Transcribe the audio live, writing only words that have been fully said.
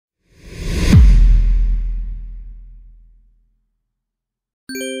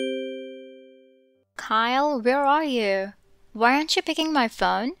Kyle, where are you? Why aren't you picking my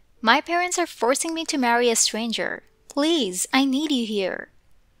phone? My parents are forcing me to marry a stranger. Please, I need you here.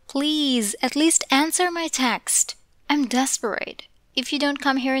 Please, at least answer my text. I'm desperate. If you don't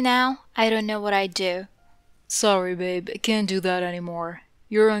come here now, I don't know what I'd do. Sorry, babe, I can't do that anymore.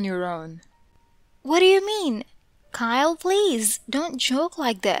 You're on your own. What do you mean? Kyle, please, don't joke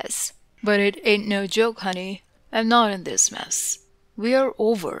like this. But it ain't no joke, honey. I'm not in this mess. We are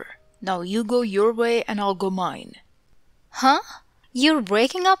over. Now you go your way and I'll go mine. Huh? You're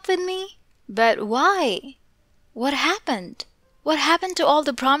breaking up with me? But why? What happened? What happened to all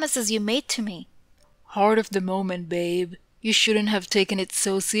the promises you made to me? Heart of the moment, babe. You shouldn't have taken it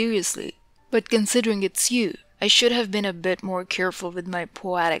so seriously. But considering it's you, I should have been a bit more careful with my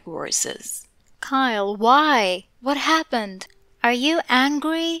poetic verses. Kyle, why? What happened? Are you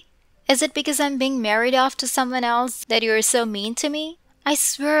angry? Is it because I'm being married off to someone else that you're so mean to me? I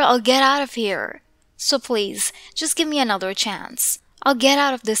swear I'll get out of here. So please, just give me another chance. I'll get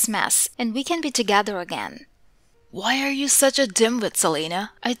out of this mess and we can be together again. Why are you such a dimwit,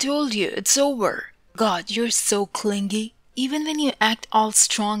 Selena? I told you, it's over. God, you're so clingy, even when you act all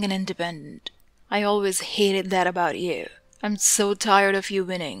strong and independent. I always hated that about you. I'm so tired of you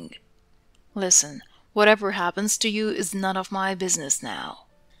winning. Listen, whatever happens to you is none of my business now.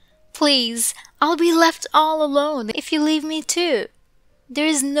 Please, I'll be left all alone if you leave me too. There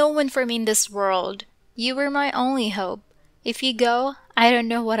is no one for me in this world. You were my only hope. If you go, I don't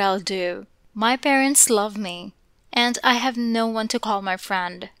know what I'll do. My parents love me, and I have no one to call my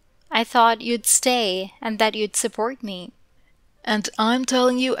friend. I thought you'd stay and that you'd support me. And I'm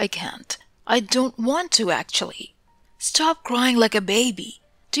telling you I can't. I don't want to, actually. Stop crying like a baby.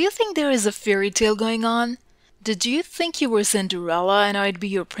 Do you think there is a fairy tale going on? Did you think you were Cinderella and I'd be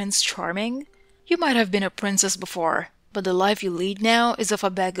your Prince Charming? You might have been a princess before, but the life you lead now is of a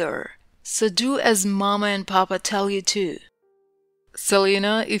beggar. So do as Mama and Papa tell you to.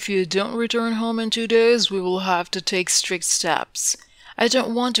 Selena, if you don't return home in 2 days, we will have to take strict steps. I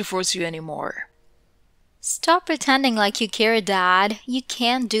don't want to force you anymore. Stop pretending like you care, Dad. You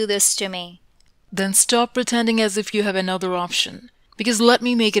can't do this to me. Then stop pretending as if you have another option. Because let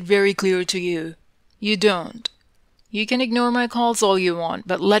me make it very clear to you. You don't. You can ignore my calls all you want,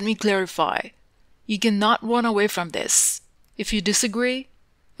 but let me clarify. You cannot run away from this. If you disagree,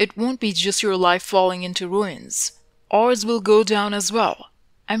 it won't be just your life falling into ruins. Ours will go down as well.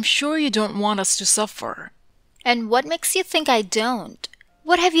 I'm sure you don't want us to suffer. And what makes you think I don't?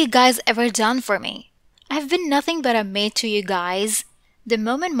 What have you guys ever done for me? I've been nothing but a maid to you guys. The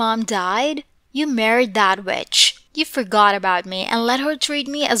moment Mom died, you married that witch. You forgot about me and let her treat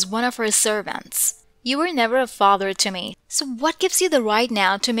me as one of her servants. You were never a father to me, so what gives you the right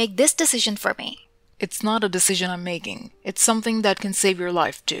now to make this decision for me? It's not a decision I'm making. It's something that can save your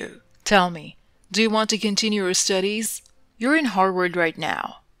life too. Tell me, do you want to continue your studies? You're in Harvard right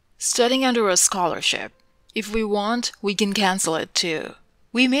now, studying under a scholarship. If we want, we can cancel it too.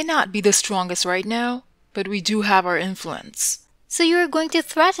 We may not be the strongest right now, but we do have our influence. So you're going to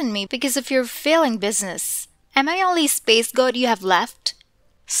threaten me because of your failing business? Am I only space goat you have left?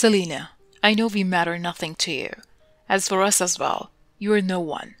 Selena, I know we matter nothing to you. As for us as well, you are no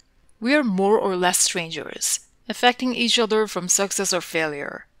one. We are more or less strangers, affecting each other from success or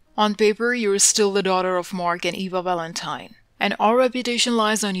failure. On paper, you're still the daughter of Mark and Eva Valentine, and our reputation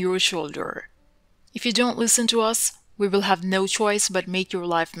lies on your shoulder. If you don't listen to us, we will have no choice but make your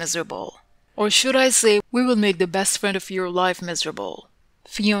life miserable. Or should I say, we will make the best friend of your life miserable.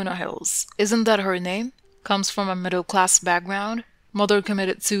 Fiona Hills, isn't that her name? Comes from a middle-class background. Mother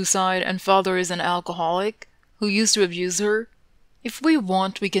committed suicide and father is an alcoholic who used to abuse her. If we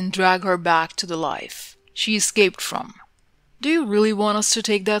want, we can drag her back to the life she escaped from. Do you really want us to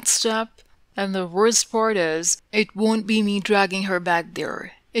take that step? And the worst part is, it won't be me dragging her back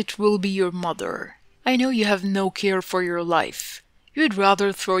there. It will be your mother. I know you have no care for your life. You'd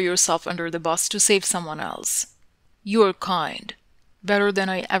rather throw yourself under the bus to save someone else. You're kind. Better than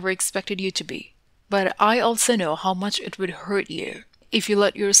I ever expected you to be. But I also know how much it would hurt you if you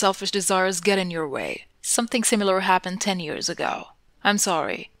let your selfish desires get in your way. Something similar happened 10 years ago. I'm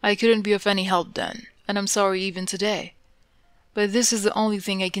sorry. I couldn't be of any help then, and I'm sorry even today. But this is the only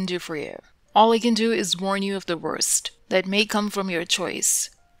thing I can do for you. All I can do is warn you of the worst that may come from your choice.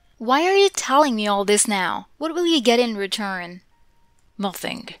 Why are you telling me all this now? What will you get in return?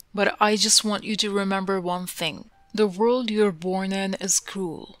 Nothing, but I just want you to remember one thing. The world you're born in is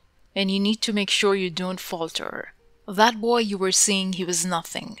cruel. And you need to make sure you don't falter. That boy you were seeing, he was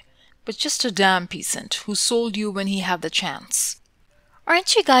nothing, but just a damn peasant who sold you when he had the chance.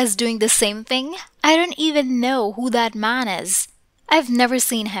 Aren't you guys doing the same thing? I don't even know who that man is. I've never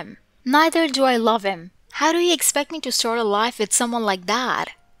seen him. Neither do I love him. How do you expect me to start a life with someone like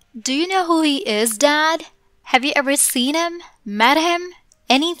that? Do you know who he is, Dad? Have you ever seen him? Met him?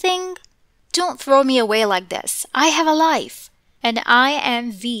 Anything? Don't throw me away like this. I have a life, and I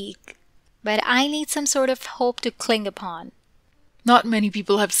am weak, but I need some sort of hope to cling upon. Not many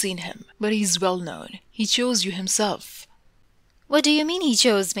people have seen him, but he's well known. He chose you himself. What do you mean he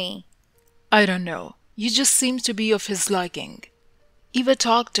chose me? I don't know. You just seem to be of his liking. Eva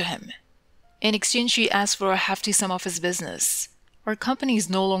talked to him. In exchange, she asked for a hefty sum of his business. Our company is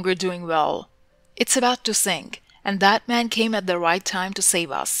no longer doing well. It's about to sink, and that man came at the right time to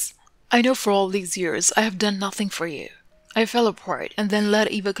save us. I know for all these years I have done nothing for you. I fell apart and then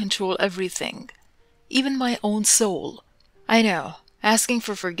let Eva control everything, even my own soul. I know, asking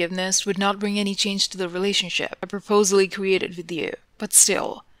for forgiveness would not bring any change to the relationship I purposely created with you, but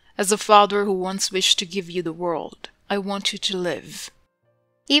still, as a father who once wished to give you the world, I want you to live.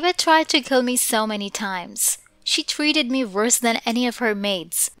 Eva tried to kill me so many times. She treated me worse than any of her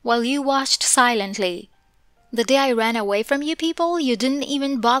maids, while you watched silently. The day I ran away from you people, you didn't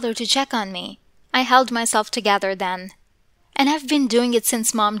even bother to check on me. I held myself together then. And I've been doing it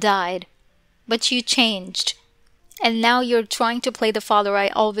since Mom died. But you changed. And now you're trying to play the father I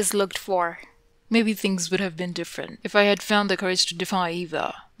always looked for. Maybe things would have been different if I had found the courage to defy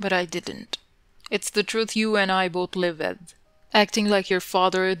Eva, but I didn't. It's the truth you and I both live with. Acting like your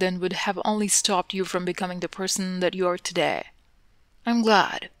father then would have only stopped you from becoming the person that you are today. I'm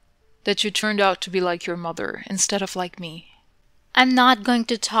glad that you turned out to be like your mother instead of like me. I'm not going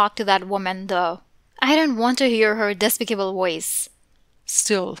to talk to that woman, though. I don't want to hear her despicable voice.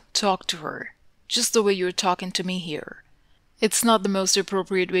 Still, talk to her, just the way you're talking to me here. It's not the most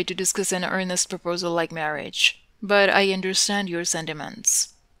appropriate way to discuss an earnest proposal like marriage, but I understand your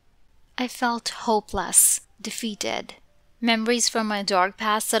sentiments. I felt hopeless, defeated. Memories from my dark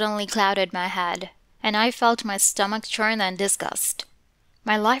past suddenly clouded my head, and I felt my stomach churn in disgust.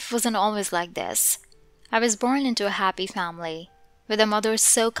 My life wasn't always like this. I was born into a happy family, with a mother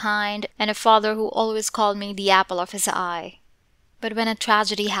so kind and a father who always called me the apple of his eye. But when a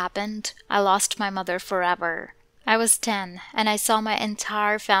tragedy happened, I lost my mother forever. I was 10, and I saw my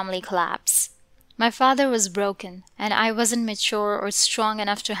entire family collapse. My father was broken, and I wasn't mature or strong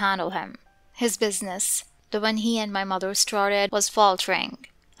enough to handle him. His business, the one he and my mother started, was faltering.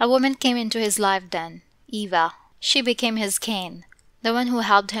 A woman came into his life then, Eva. She became his Cain, the one who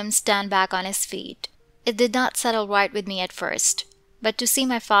helped him stand back on his feet. It did not settle right with me at first, but to see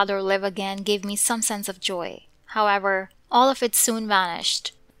my father live again gave me some sense of joy. However, all of it soon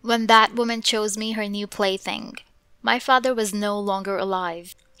vanished when that woman chose me her new plaything. My father was no longer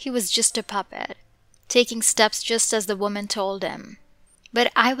alive. He was just a puppet, taking steps just as the woman told him.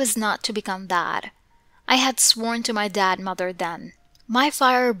 But I was not to become that. I had sworn to my mother then. My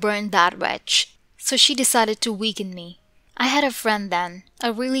fire burned that witch, so she decided to weaken me. I had a friend then,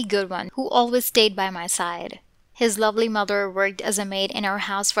 a really good one, who always stayed by my side. His lovely mother worked as a maid in our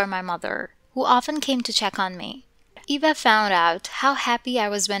house for my mother, who often came to check on me. Eva found out how happy I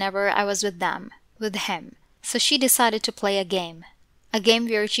was whenever I was with him, so she decided to play a game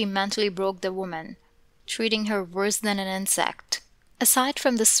where she mentally broke the woman, treating her worse than an insect. Aside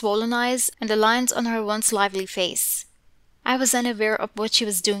from the swollen eyes and the lines on her once lively face, I was unaware of what she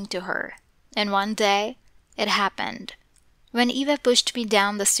was doing to her. And one day, it happened. When Eva pushed me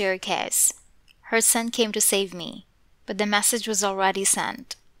down the staircase, her son came to save me, but the message was already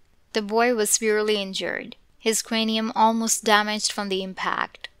sent. The boy was severely injured, his cranium almost damaged from the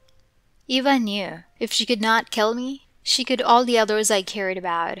impact. Eva knew if she could not kill me, she could all the others I cared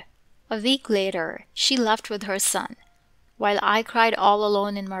about. A week later, she left with her son, while I cried all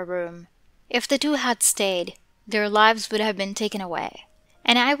alone in my room. If the two had stayed, their lives would have been taken away,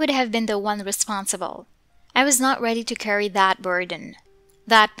 and I would have been the one responsible. I was not ready to carry that burden,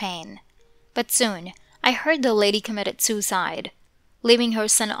 that pain. But soon, I heard the lady committed suicide, leaving her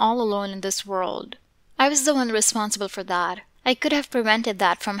son all alone in this world. I was the one responsible for that. I could have prevented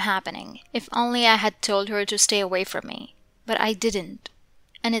that from happening, if only I had told her to stay away from me. But I didn't,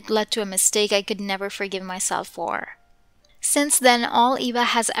 and it led to a mistake I could never forgive myself for. Since then, all Eva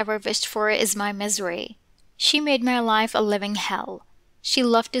has ever wished for is my misery. She made my life a living hell. She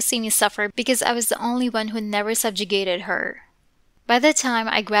loved to see me suffer because I was the only one who never subjugated her. By the time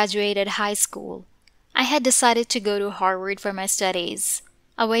I graduated high school, I had decided to go to Harvard for my studies.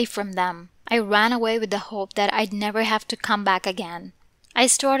 Away from them, I ran away with the hope that I'd never have to come back again. I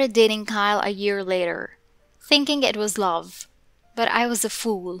started dating Kyle a year later, thinking it was love. But I was a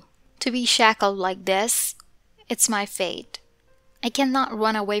fool. To be shackled like this, it's my fate. I cannot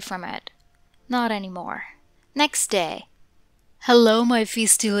run away from it. Not anymore. Next day, Hello, my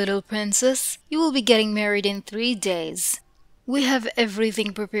feisty little princess. You will be getting married in 3 days. We have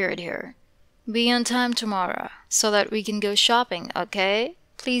everything prepared here. Be on time tomorrow so that we can go shopping, okay?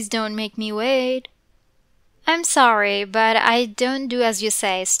 Please don't make me wait. I'm sorry, but I don't do as you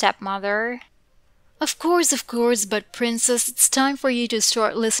say, stepmother. Of course, but princess, it's time for you to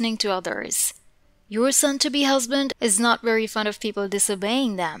start listening to others. Your soon-to-be husband is not very fond of people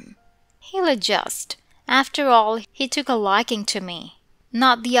disobeying them. He'll adjust. After all, he took a liking to me,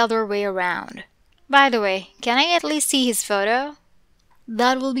 not the other way around. By the way, can I at least see his photo?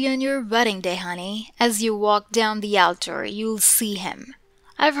 That will be on your wedding day, honey. As you walk down the altar, you'll see him.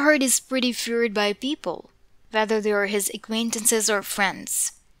 I've heard he's pretty feared by people, whether they are his acquaintances or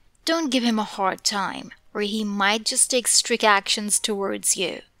friends. Don't give him a hard time, or he might just take strict actions towards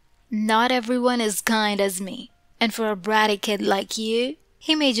you. Not everyone is kind as me, and for a bratty kid like you,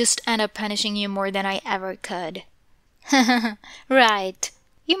 he may just end up punishing you more than I ever could. Right.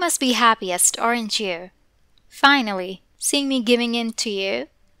 You must be happiest, aren't you? Finally, seeing me giving in to you.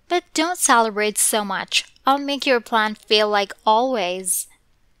 But don't celebrate so much. I'll make your plan fail like always.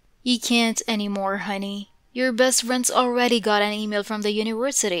 You can't anymore, honey. Your best friend's already got an email from the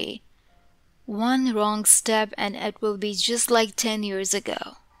university. One wrong step and it will be just like 10 years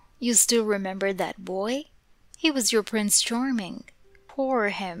ago. You still remember that boy? He was your Prince Charming. Poor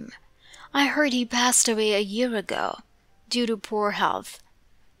him. I heard he passed away a year ago, due to poor health.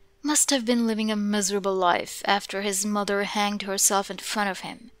 Must have been living a miserable life after his mother hanged herself in front of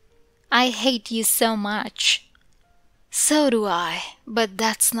him. I hate you so much. So do I, but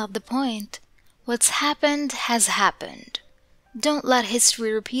that's not the point. What's happened has happened. Don't let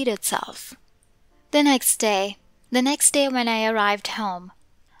history repeat itself. The next day when I arrived home,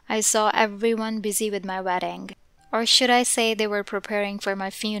 I saw everyone busy with my wedding. Or should I say they were preparing for my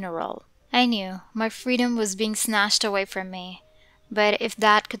funeral. I knew my freedom was being snatched away from me, but if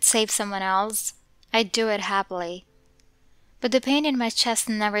that could save someone else, I'd do it happily. But the pain in my chest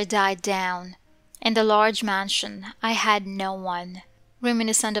never died down. In the large mansion, I had no one.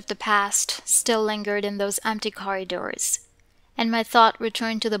 Reminiscent of the past still lingered in those empty corridors, and my thought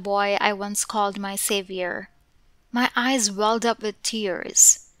returned to the boy I once called my savior. My eyes welled up with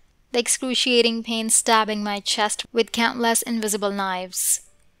tears, the excruciating pain stabbing my chest with countless invisible knives.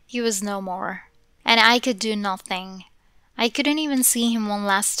 He was no more, and I could do nothing. I couldn't even see him one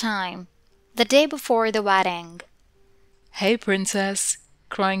last time, the day before the wedding. Hey, princess.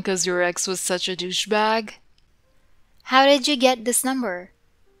 Crying 'cause your ex was such a douchebag? How did you get this number?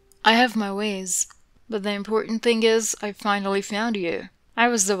 I have my ways, but the important thing is I finally found you. I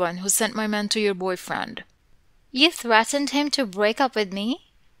was the one who sent my man to your boyfriend. You threatened him to break up with me?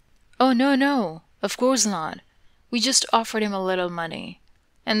 Oh, no, of course not. We just offered him a little money,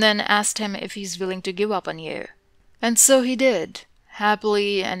 and then asked him if he's willing to give up on you. And so he did,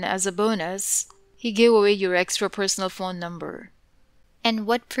 happily, and as a bonus, he gave away your extra personal phone number. And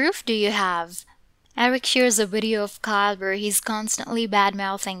what proof do you have? Eric shares a video of Kyle where he's constantly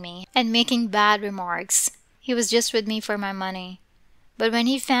bad-mouthing me and making bad remarks. He was just with me for my money. But when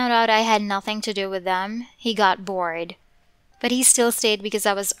he found out I had nothing to do with them, he got bored. But he still stayed because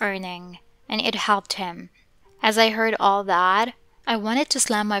I was earning, and it helped him. As I heard all that, I wanted to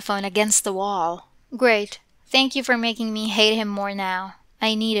slam my phone against the wall. Great. Thank you for making me hate him more now.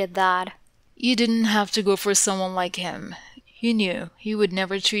 I needed that. You didn't have to go for someone like him. You knew he would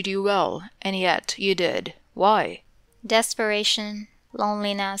never treat you well, and yet you did. Why? Desperation,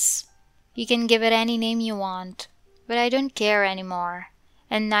 loneliness. You can give it any name you want, but I don't care anymore,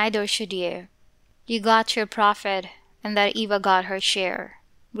 and neither should you. You got your profit, and that Eva got her share.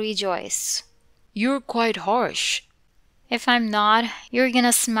 Rejoice. You're quite harsh. If I'm not, you're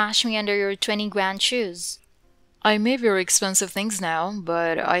gonna smash me under your 20 grand shoes. I may wear expensive things now,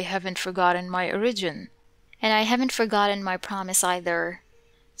 but I haven't forgotten my origin. And I haven't forgotten my promise either.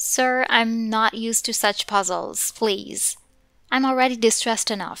 Sir, I'm not used to such puzzles, please. I'm already distressed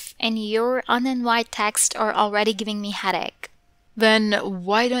enough, and your un-and-white texts are already giving me headache. Then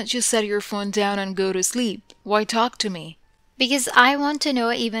why don't you set your phone down and go to sleep? Why talk to me? Because I want to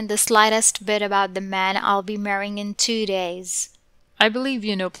know even the slightest bit about the man I'll be marrying in 2 days. I believe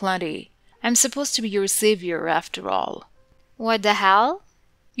you know plenty. I'm supposed to be your savior after all. What the hell?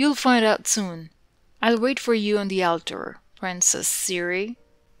 You'll find out soon. I'll wait for you on the altar, Princess Siri.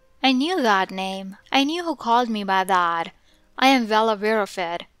 I knew that name. I knew who called me by that. I am well aware of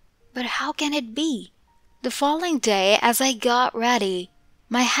it. But how can it be? The following day, as I got ready,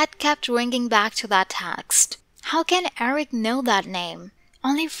 my head kept ringing back to that text. How can Eric know that name?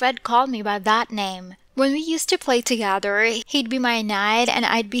 Only Fred called me by that name. When we used to play together, he'd be my knight and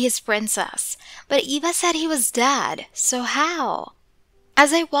I'd be his princess. But Eva said he was dead, so how?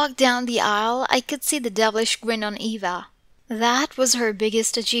 As I walked down the aisle, I could see the devilish grin on Eva. That was her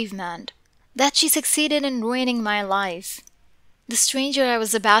biggest achievement. That she succeeded in ruining my life. The stranger I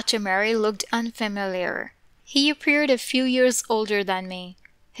was about to marry looked unfamiliar. He appeared a few years older than me,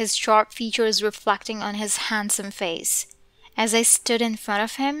 his sharp features reflecting on his handsome face. As I stood in front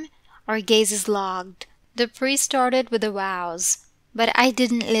of him, our gazes locked. The priest started with the vows, but I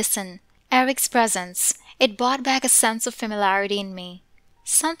didn't listen. Eric's presence, it brought back a sense of familiarity in me.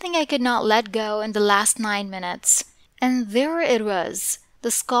 Something I could not let go in the last 9 minutes. And there it was, the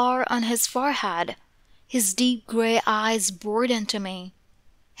scar on his forehead. His deep gray eyes bored into me,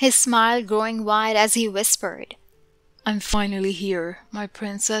 his smile growing wide as he whispered, "I'm finally here, my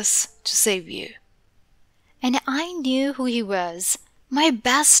princess, to save you." and I knew who he was. My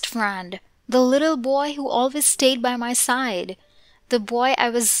best friend, the little boy who always stayed by my side, the boy I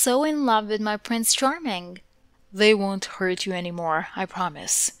was so in love with my Prince Charming. They won't hurt you anymore, I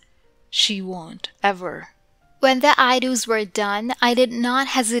promise. She won't, ever. When the I-dos were done, I did not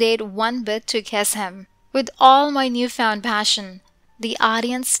hesitate one bit to kiss him. With all my newfound passion, the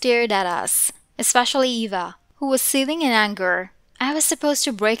audience stared at us, especially Eva, who was seething in anger. I was supposed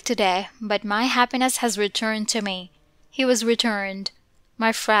to break today, but my happiness has returned to me. He was returned.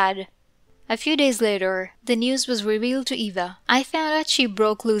 My Fred. A few days later, the news was revealed to Eva. I found out she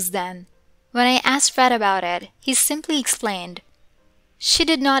broke loose then. When I asked Fred about it, he simply explained. She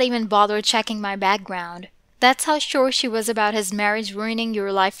did not even bother checking my background. That's how sure she was about his marriage ruining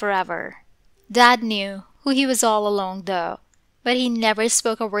your life forever. Dad knew who he was all along, though, but he never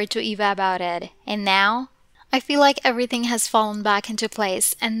spoke a word to Eva about it. And now, I feel like everything has fallen back into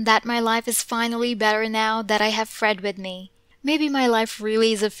place and that my life is finally better now that I have Fred with me. Maybe my life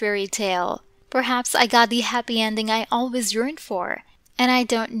really is a fairy tale. Perhaps I got the happy ending I always yearned for. And I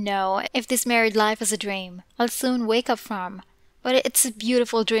don't know if this married life is a dream I'll soon wake up from, but it's a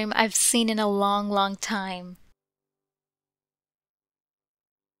beautiful dream I've seen in a long, long time.